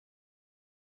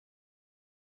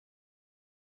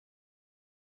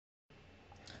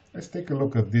Let's take a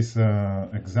look at this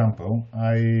example.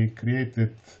 I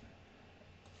created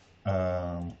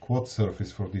a quad surface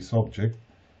for this object,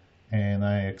 and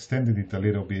I extended it a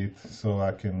little bit so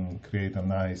I can create a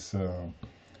nice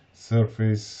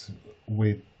surface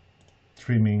with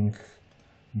trimming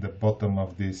the bottom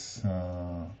of this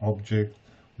object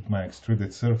with my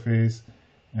extruded surface,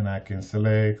 and I can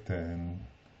select, and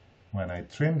when I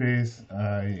trim this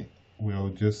I will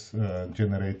just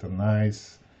generate a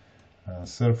nice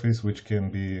surface which can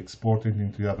be exported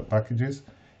into other packages.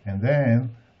 And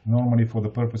then normally for the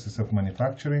purposes of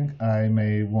manufacturing I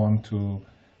may want to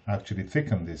actually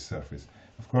thicken this surface.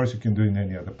 Of course you can do it in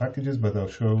any other packages, but I'll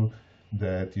show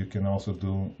that you can also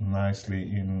do nicely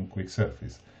in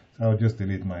QUICKSURFACE. So I'll just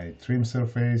delete my trim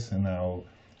surface and I'll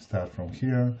start from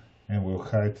here and we'll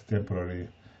hide temporarily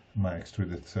my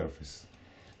extruded surface.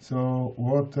 So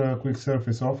what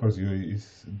QUICKSURFACE offers you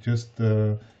is just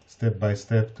step by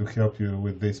step to help you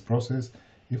with this process.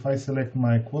 If I select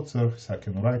my quad surface, I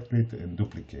can right click and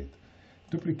duplicate.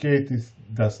 Duplicate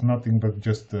does nothing but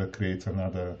just creates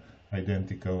another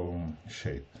identical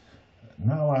shape.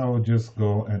 Now I will just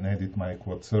go and edit my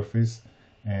quad surface,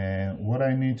 and what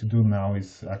I need to do now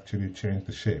is actually change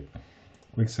the shape.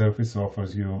 QUICKSURFACE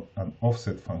offers you an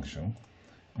offset function,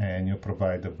 and you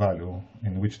provide the value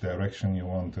in which direction you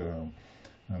want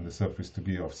the surface to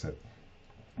be offset.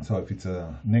 So if it's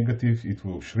a negative, it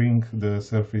will shrink the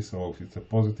surface, or if it's a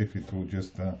positive, it will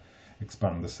just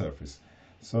expand the surface.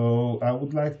 So I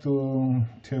would like to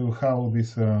tell you how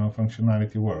this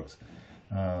functionality works.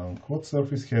 Quad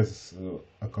surface has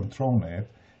a control net,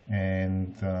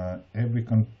 and every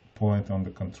point on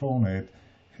the control net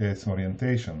has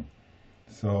orientation.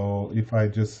 So if I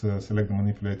just select the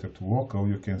manipulator to local,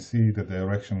 you can see the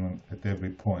direction at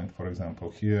every point. For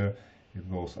example, here it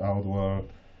goes outward,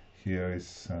 here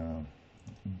is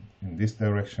in this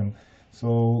direction.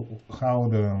 So how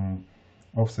the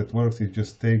offset works, it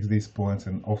just takes these points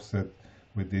and offset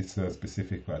with this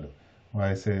specific value.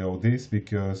 Why I say all this?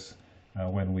 Because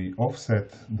when we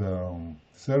offset the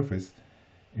surface,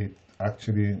 it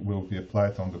actually will be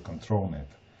applied on the control net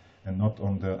and not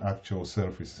on the actual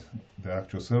surface. The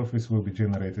actual surface will be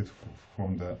generated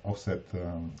from the offset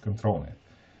control net.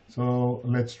 So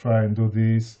let's try and do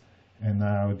this, and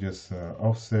now just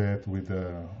offset with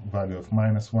a value of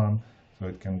 -1, so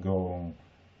it can go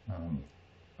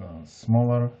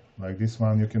smaller like this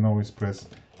one. You can always press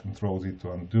Ctrl-Z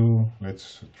to undo.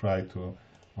 Let's try to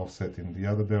offset in the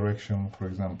other direction, for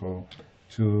example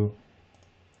 2.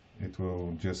 It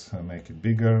will just make it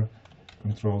bigger,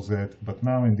 Ctrl-Z. But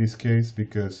now in this case,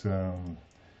 because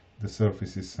the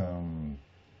surface is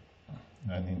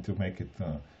I need to make it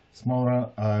smaller,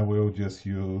 I will just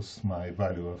use my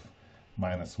value of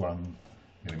 -1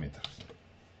 millimeters,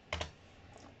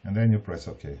 and then you press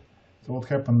OK. So what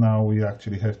happened now, we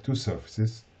actually have two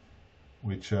surfaces,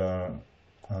 which are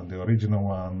the original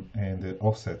one and the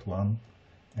offset one,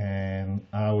 and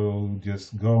I will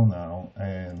just go now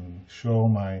and show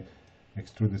my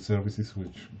extruded surfaces,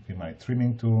 which be my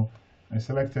trimming tool. I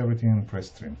select everything and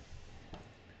press trim.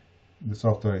 The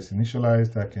software is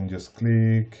initialized. I can just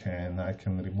click and I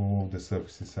can remove the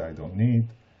surfaces I don't need,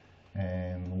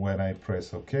 and when I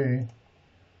press OK,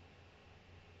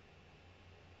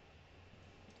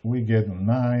 we get a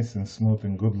nice and smooth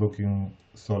and good looking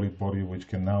solid body, which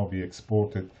can now be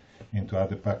exported into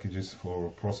other packages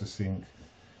for processing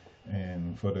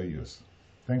and further use.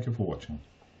 Thank you for watching.